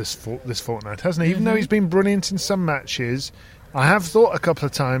that. Stress this fortnight, hasn't he? Even though he's been brilliant in some matches, I have thought a couple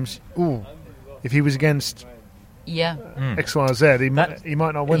of times, if he was against X, Y, or Z, he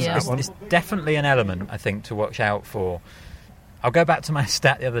might not win that one. It's definitely an element, I think, to watch out for. I'll go back to my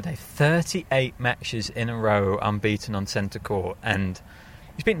stat the other day: 38 matches in a row unbeaten on centre court, and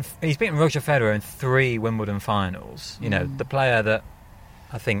he's beaten Roger Federer in 3 Wimbledon finals. You know, the player that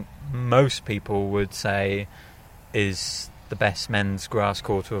I think most people would say is the best men's grass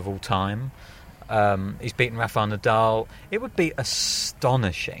courter of all time. He's beaten Rafael Nadal. It would be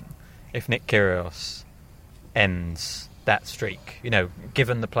astonishing if Nick Kyrgios ends that streak, you know,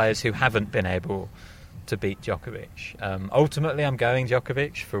 given the players who haven't been able to beat Djokovic. Ultimately, I'm going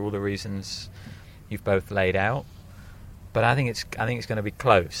Djokovic for all the reasons you've both laid out, but I think it's going to be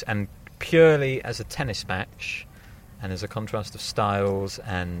close, and purely as a tennis match, and as a contrast of styles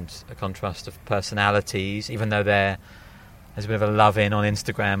and a contrast of personalities, even though there's a bit of a love-in on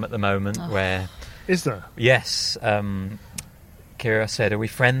Instagram at the moment. Where... Is there? Yes. Kyrgios said, "Are we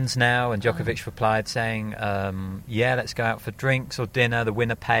friends now?" And Djokovic replied saying, "Yeah, let's go out for drinks or dinner. The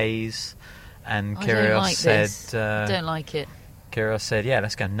winner pays." And Kyrgios said... I don't like it. Kyrgios said, "Yeah,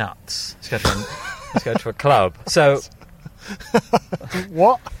 let's go nuts. Let's go to a club." So...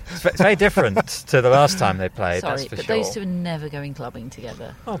 What? It's very different to the last time they played. Sorry, that's for but sure. those two are never going clubbing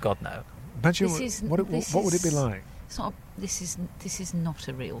together. Oh God, no! Imagine what would it be like? It's not. This is not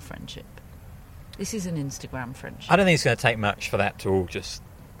a real friendship. This is an Instagram friendship. I don't think it's going to take much for that to all just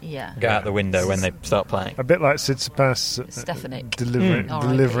go out the window when they start playing. A bit like Tsitsipas Stefanik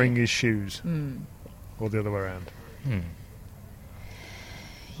delivering his shoes, or the other way around.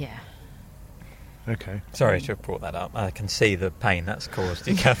 Yeah. Okay. Sorry to have brought that up. I can see the pain that's caused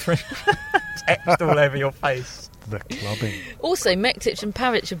you, Catherine. It's etched all over your face. The clubbing. Also, Mektic and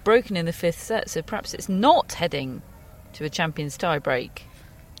Pavic have broken in the 5th set, so perhaps it's not heading to a Champions tie-break.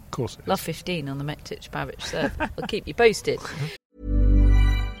 Of course it is. Love 15 on the Mektic-Pavic serve. I'll keep you posted.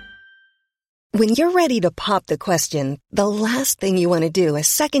 When you're ready to pop the question, the last thing you want to do is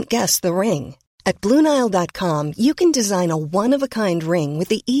second-guess the ring. At BlueNile.com, you can design a one-of-a-kind ring with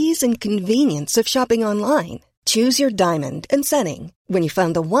the ease and convenience of shopping online. Choose your diamond and setting. When you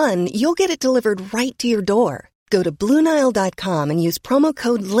find the one, you'll get it delivered right to your door. Go to BlueNile.com and use promo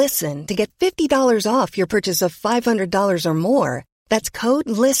code LISTEN to get $50 off your purchase of $500 or more. That's code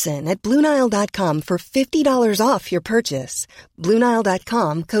LISTEN at BlueNile.com for $50 off your purchase.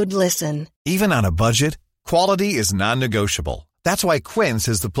 BlueNile.com, code LISTEN. Even on a budget, quality is non-negotiable. That's why Quince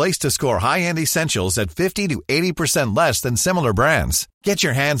is the place to score high-end essentials at 50 to 80% less than similar brands. Get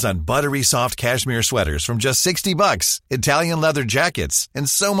your hands on buttery soft cashmere sweaters from just $60, Italian leather jackets, and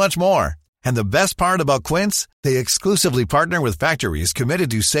so much more. And the best part about Quince, they exclusively partner with factories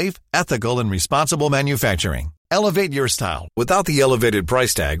committed to safe, ethical, and responsible manufacturing. Elevate your style without the elevated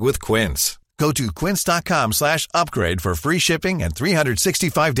price tag with Quince. Go to quince.com/upgrade for free shipping and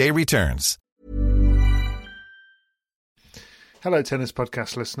 365-day returns. Hello, Tennis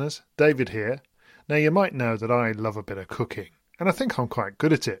Podcast listeners. David here. Now, you might know that I love a bit of cooking, and I think I'm quite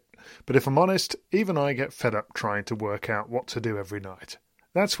good at it. But if I'm honest, even I get fed up trying to work out what to do every night.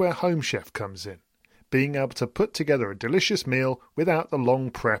 That's where Home Chef comes in. Being able to put together a delicious meal without the long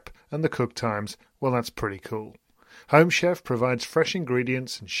prep and the cook times, well, that's pretty cool. Home Chef provides fresh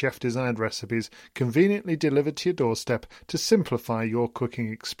ingredients and chef-designed recipes conveniently delivered to your doorstep to simplify your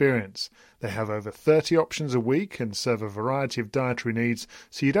cooking experience. They have over 30 options a week and serve a variety of dietary needs,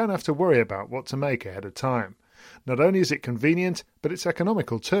 so you don't have to worry about what to make ahead of time. Not only is it convenient, but it's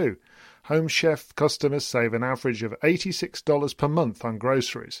economical too. Home Chef customers save an average of $86 per month on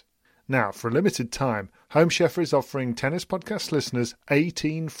groceries. Now, for a limited time, Home Chef is offering Tennis Podcast listeners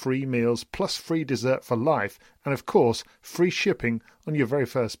 18 free meals plus free dessert for life and, of course, free shipping on your very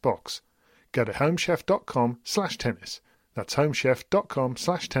first box. Go to homechef.com/tennis. That's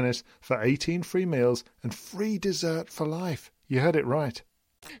homechef.com/tennis for 18 free meals and free dessert for life. You heard it right.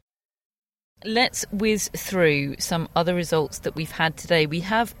 Let's whiz through some other results that we've had today. We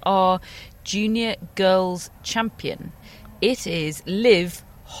have our junior girls champion. It is Liv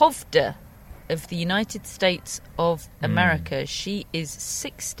Hovde of the United States of America. She is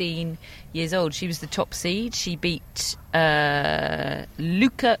 16 years old. She was the top seed. She beat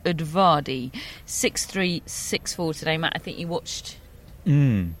Luca Udvardi 6-3, 6-4 today. Matt, I think you watched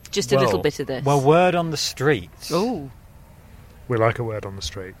just a little bit of this. Well, word on the street. Oh, We like a word on the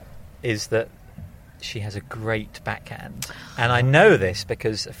street. Is that she has a great backhand. And I know this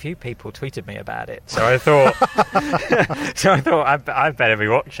because a few people tweeted me about it. So I thought I better be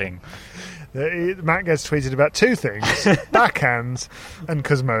watching. Matt gets tweeted about two things: backhands and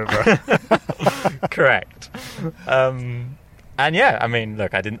Kuzmova. Correct. And yeah, I mean,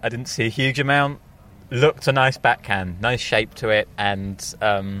 look, I didn't see a huge amount. Looked a nice backhand, nice shape to it, and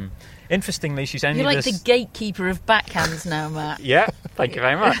interestingly, she's only... You're like the gatekeeper of backhands now, Matt. Yeah, thank you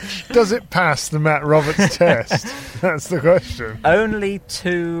very much. Does it pass the Matt Roberts test? That's the question. Only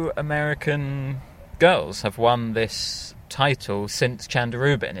 2 American girls have won this title since Chanda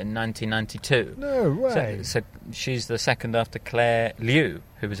Rubin in 1992. No way. So she's the second after Claire Liu,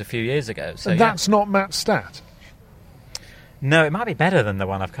 who was a few years ago. So and that's not Matt's stat? No, it might be better than the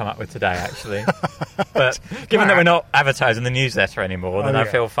one I've come up with today, actually. But given that we're not advertising the newsletter anymore, then I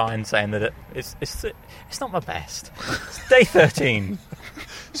feel fine saying that it's not my best. It's day 13.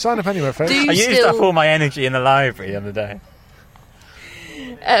 Sign up anyway, folks. I used up all my energy in the library the other day.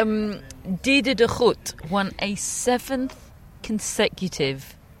 Dida de Groot won a 7th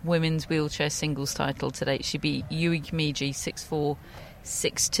consecutive women's wheelchair singles title today. She beat Yui Kimiji 6-4,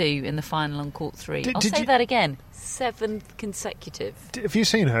 6-2 in the final on court 3. I'll say that again. 7th consecutive. Have you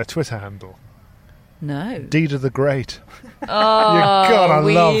seen her Twitter handle? No. Dida the Great. Oh, God,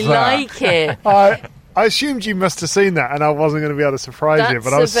 we love that. like it. I assumed you must have seen that and I wasn't going to be able to surprise you,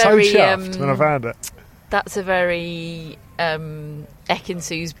 but I was so chuffed when I found it. That's a very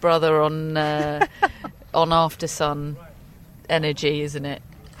Ekin-Su's brother on After Sun energy, isn't it?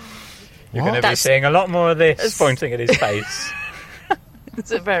 You're going to be seeing a lot more of this pointing at his face.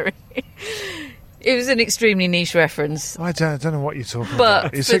 It was an extremely niche reference. I don't know what you're talking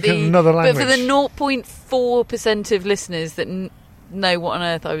about. You're speaking another language. But for the 0.4% of listeners that know what on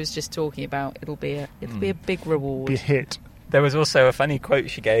earth I was just talking about, it'll be a big reward. Be a hit. There was also a funny quote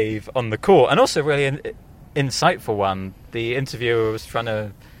she gave on the court, and also really an insightful one. The interviewer was trying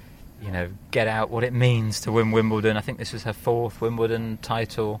to, get out what it means to win Wimbledon. I think this was her 4th Wimbledon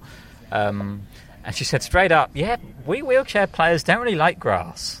title. And she said straight up, we wheelchair players don't really like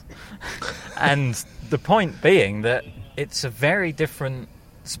grass. And the point being that it's a very different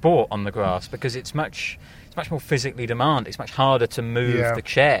sport on the grass because it's much more physically demanding. It's much harder to move the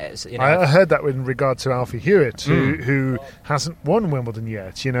chairs. I heard that in regard to Alfie Hewitt, who hasn't won Wimbledon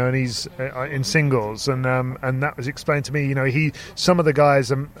yet, and he's in singles, and that was explained to me. Some of the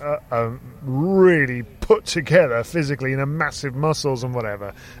guys are really put together physically, massive muscles and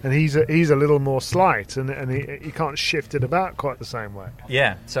whatever, and he's a little more slight, and he can't shift it about quite the same way.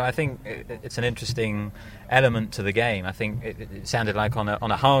 Yeah, so I think it's an interesting element to the game. I think it sounded like on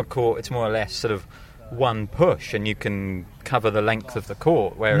a hard court, it's more or less sort of one push and you can cover the length of the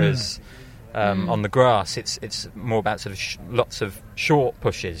court, whereas on the grass it's more about sort of lots of short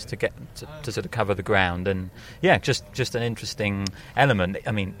pushes to get to sort of cover the ground, and just an interesting element.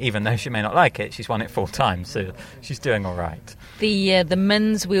 I mean, even though she may not like it, she's won it 4 times, so she's doing all right. The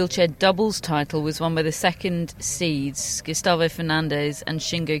men's wheelchair doubles title was won by the second seeds Gustavo Fernandez and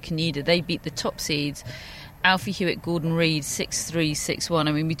Shingo Kaneda. They beat the top seeds Alfie Hewitt, Gordon Reed 6-3, 6-1.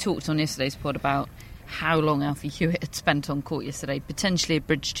 I mean, we talked on yesterday's pod about how long Alfie Hewitt had spent on court yesterday, potentially a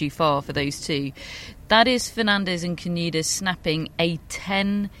bridge too far for those two. That is Fernandez and Kaneda snapping a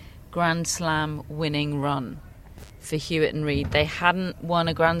 10 Grand Slam winning run. for Hewitt and Reed. They hadn't won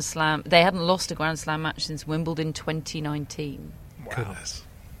a Grand Slam. They hadn't lost a Grand Slam match since Wimbledon 2019. Wow. Goodness.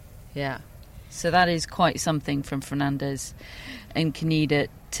 Yeah. So that is quite something from Fernandez and Kaneda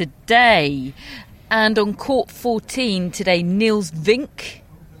today. And on court 14 today, Niels Vink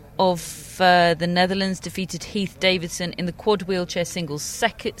of the Netherlands defeated Heath Davidson in the quad wheelchair singles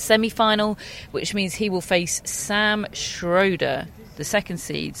semi-final, which means he will face Sam Schroeder, the second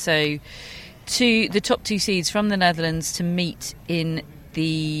seed. So the top two seeds from the Netherlands to meet in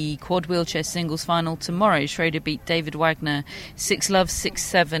the quad wheelchair singles final tomorrow. Schroeder beat David Wagner 6-love,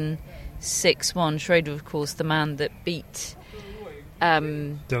 6-7, 6-1. Schroeder, of course, the man that beat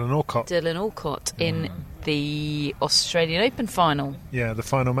Dylan Alcott in the Australian Open final. Yeah, the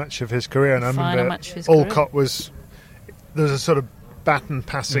final match of his career. And I remember Alcott was... There was a sort of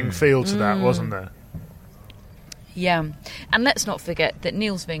baton-passing feel to that, wasn't there? Yeah. And let's not forget that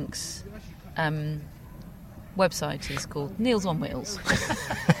Niels Vink's website is called Niels on Wheels.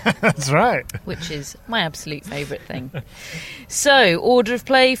 That's right. Which is my absolute favourite thing. So, order of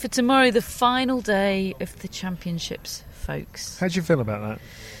play for tomorrow, the final day of the championships, folks. How do you feel about that?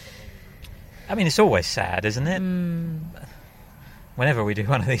 I mean, it's always sad, isn't it? Whenever we do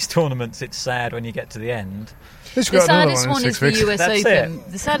one of these tournaments, it's sad when you get to the end. The saddest one is the US Open.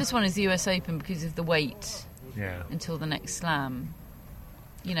 The saddest one is the US Open because of the wait until the next slam.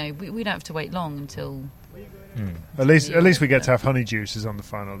 You know, we don't have to wait long until... At least we get to have honey juices on the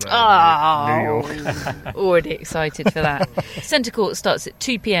final day. New York. Already excited for that. Centre court starts at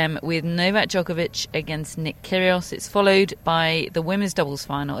 2 p.m. with Novak Djokovic against Nick Kyrgios. It's followed by the women's doubles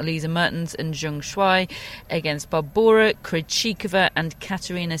final, Elisa Mertens and Zheng Shuai against Barbora Krejcikova and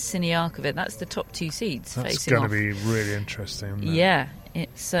Katerina Siniakova. That's the top two seeds facing off. That's going to be really interesting, isn't it? Yeah. It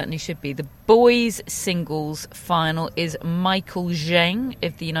certainly should be. The boys' singles final is Michael Zheng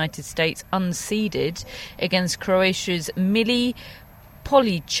of the United States, unseeded, against Croatia's Mili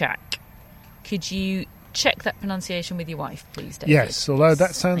Polichak. Could you check that pronunciation with your wife, please, David? Yes, although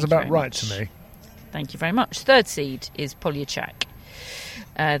that sounds about right to me. Thank you very much. Third seed is Polichak.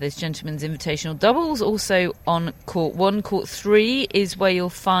 There's gentlemen's invitational doubles also on court 1. Court 3 is where you'll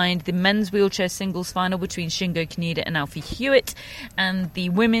find the men's wheelchair singles final between Shingo Kaneda and Alfie Hewitt, and the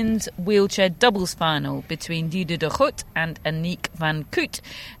women's wheelchair doubles final between Diede de Groot and Aniek van Koot,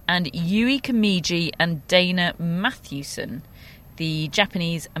 and Yui Kamiji and Dana Matthewson, the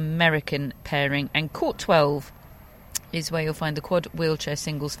Japanese-American pairing. And court 12 is where you'll find the quad wheelchair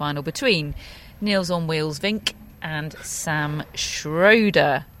singles final between Niels on Wheels Vink and Sam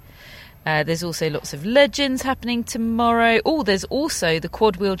Schroeder. There's also lots of legends happening tomorrow. There's also the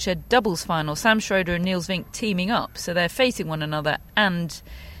quad wheelchair doubles final. Sam Schroeder and Niels Vink teaming up, so they're facing one another and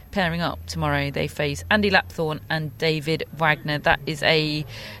pairing up tomorrow. They face Andy Lapthorne and David Wagner. That is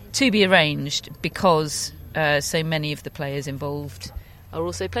to be arranged because so many of the players involved are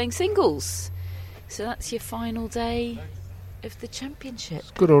also playing singles. So that's your final day of the championship.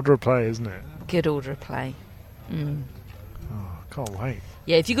 It's good order of play, isn't it? Good order of play. Can't wait.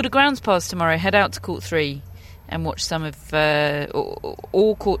 Yeah, if you've got a grounds pass tomorrow, head out to court 3 and watch some of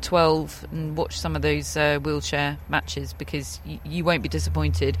or court 12 and watch some of those wheelchair matches, because you won't be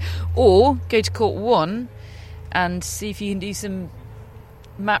disappointed. Or go to court 1 and see if you can do some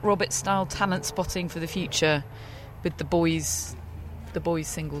Matt Roberts style talent spotting for the future with the boys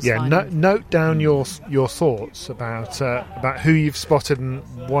singles final. Note down your thoughts about who you've spotted and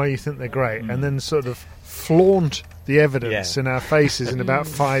why you think they're great, and then sort of flaunt the evidence in our faces in about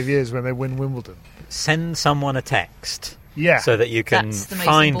 5 years when they win Wimbledon. Send someone a text. Yeah. So that you can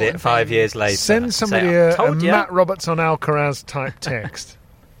find it 5 years later. Send somebody a Matt Roberts on Alcaraz type text.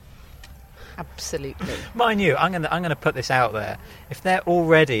 Absolutely. Mind you, I'm gonna put this out there. If they're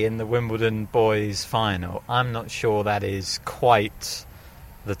already in the Wimbledon boys final, I'm not sure that is quite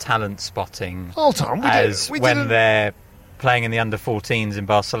the talent spotting Hold on, when they're playing in the under-14s in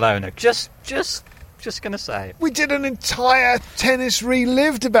Barcelona. Just gonna say. We did an entire Tennis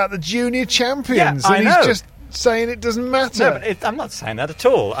Relived about the junior champions, and he's just saying it doesn't matter. No, but I'm not saying that at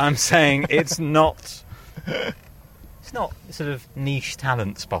all. I'm saying it's not. It's not sort of niche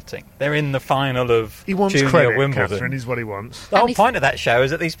talent spotting. They're in the final of he wants junior credit, Wimbledon. Catherine, is what he wants. The whole point of that show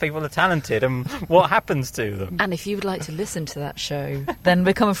is that these people are talented and what happens to them. And if you would like to listen to that show, then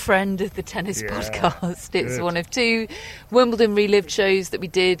become a friend of the Tennis Podcast. It's one of 2 Wimbledon Relived shows that we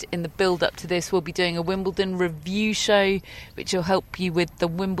did in the build-up to this. We'll be doing a Wimbledon review show, which will help you with the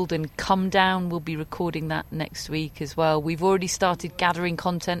Wimbledon come down. We'll be recording that next week as well. We've already started gathering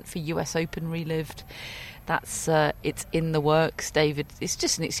content for US Open Relived. That's it's in the works, David. It's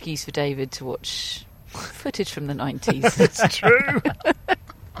just an excuse for David to watch footage from the 90s. It's true.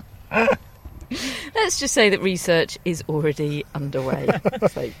 Let's just say that research is already underway,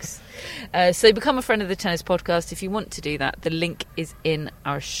 folks. So become a friend of the Tennis Podcast if you want to do that. The link is in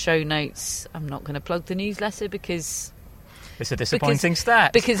our show notes. I'm not going to plug the newsletter because it's a disappointing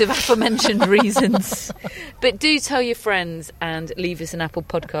stat. Because of aforementioned reasons. But do tell your friends and leave us an Apple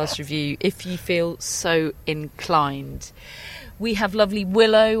Podcast review if you feel so inclined. We have lovely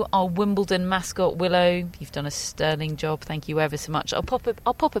Willow, our Wimbledon mascot. Willow, you've done a sterling job. Thank you ever so much. I'll pop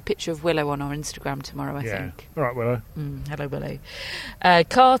a picture of Willow on our Instagram tomorrow, I think. All right, Willow. Hello, Willow.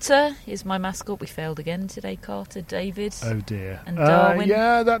 Carter is my mascot. We failed again today, Carter. David. Oh, dear. And Darwin.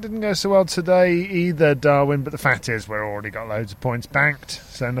 Yeah, that didn't go so well today either, Darwin. But the fact is we've already got loads of points banked,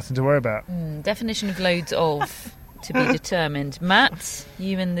 so nothing to worry about. Definition of loads of, to be determined. Matt,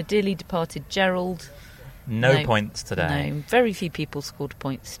 you and the dearly departed Gerald. No points today. No, very few people scored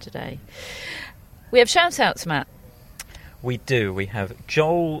points today. We have shout-outs, Matt. We do. We have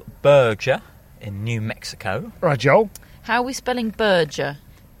Joel Berger in New Mexico. Right, Joel. How are we spelling Berger?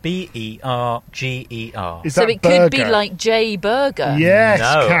 Berger. Is so that it burger? could be like Jay Burger. Yes,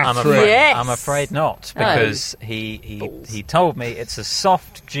 no, Catherine. I'm afraid not, because he told me it's a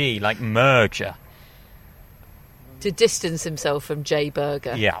soft G, like merger. To distance himself from Jay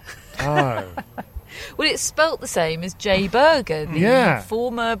Burger. Yeah. Oh. Well, it's spelt the same as Jay Burger, the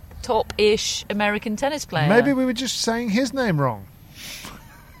former top-ish American tennis player. Maybe we were just saying his name wrong.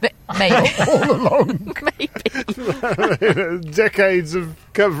 Maybe. All along. Maybe. Decades of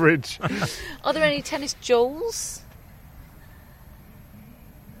coverage. Are there any tennis Joels?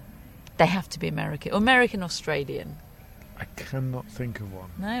 They have to be American. Or American-Australian. I cannot think of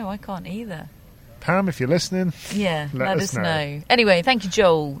one. No, I can't either. Pam, if you're listening, let us know. Anyway, thank you,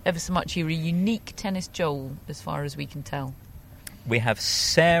 Joel, ever so much. You're a unique tennis Joel, as far as we can tell. We have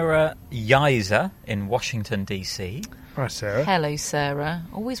Sarah Yiser in Washington, D.C. Hi, Sarah. Hello, Sarah.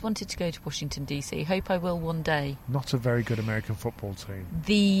 Always wanted to go to Washington, D.C. Hope I will one day. Not a very good American football team.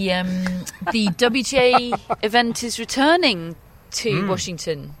 The WTA event is returning to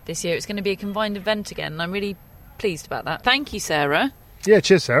Washington this year. It's going to be a combined event again, and I'm really pleased about that. Thank you, Sarah. Yeah,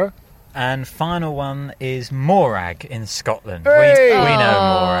 cheers, Sarah. And final one is Morag in Scotland. Hey! We know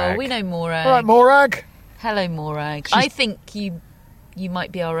Morag. We know Morag. All right, Morag. Hello, Morag. I think you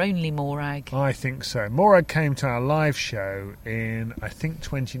might be our only Morag. I think so. Morag came to our live show in, I think,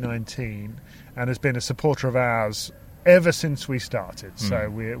 2019 and has been a supporter of ours ever since we started. So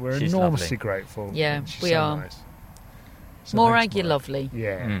we're enormously grateful. Yeah, we are. Nice. So Morag, you're lovely.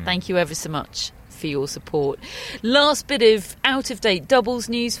 Yeah. Thank you ever so much for your support. Last bit of out-of-date doubles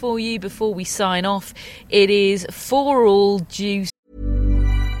news for you before we sign off. It is 4-all due.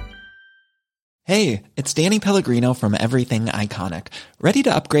 Hey, it's Danny Pellegrino from Everything Iconic. Ready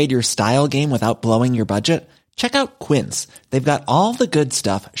to upgrade your style game without blowing your budget? Check out Quince. They've got all the good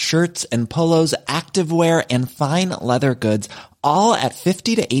stuff, shirts and polos, activewear, and fine leather goods, all at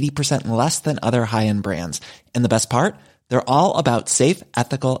 50 to 80% less than other high-end brands. And the best part? They're all about safe,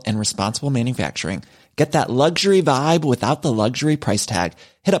 ethical, and responsible manufacturing. Get that luxury vibe without the luxury price tag.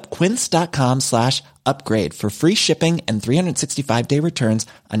 Hit up quince.com/upgrade for free shipping and 365-day returns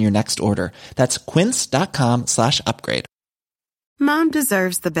on your next order. That's quince.com/upgrade. Mom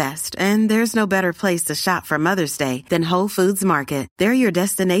deserves the best, and there's no better place to shop for Mother's Day than Whole Foods Market. They're your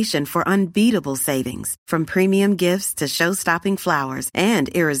destination for unbeatable savings, from premium gifts to show-stopping flowers and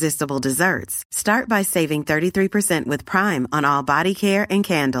irresistible desserts. Start by saving 33% with Prime on all body care and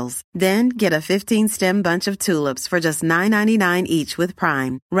candles. Then get a 15-stem bunch of tulips for just $9.99 each with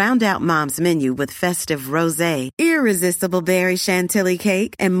Prime. Round out Mom's menu with festive rosé, irresistible berry chantilly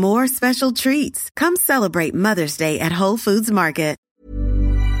cake, and more special treats. Come celebrate Mother's Day at Whole Foods Market.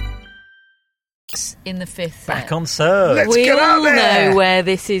 In the fifth back set. on serve. Let's we get all out there. know where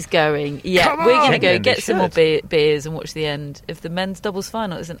this is going. Yeah, Come we're going on. to go Genuinely get some more should. beers and watch the end of the men's doubles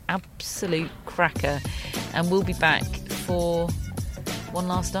final. It's an absolute cracker, and we'll be back for one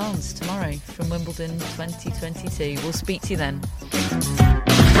last dance tomorrow from Wimbledon 2022. We'll speak to you then.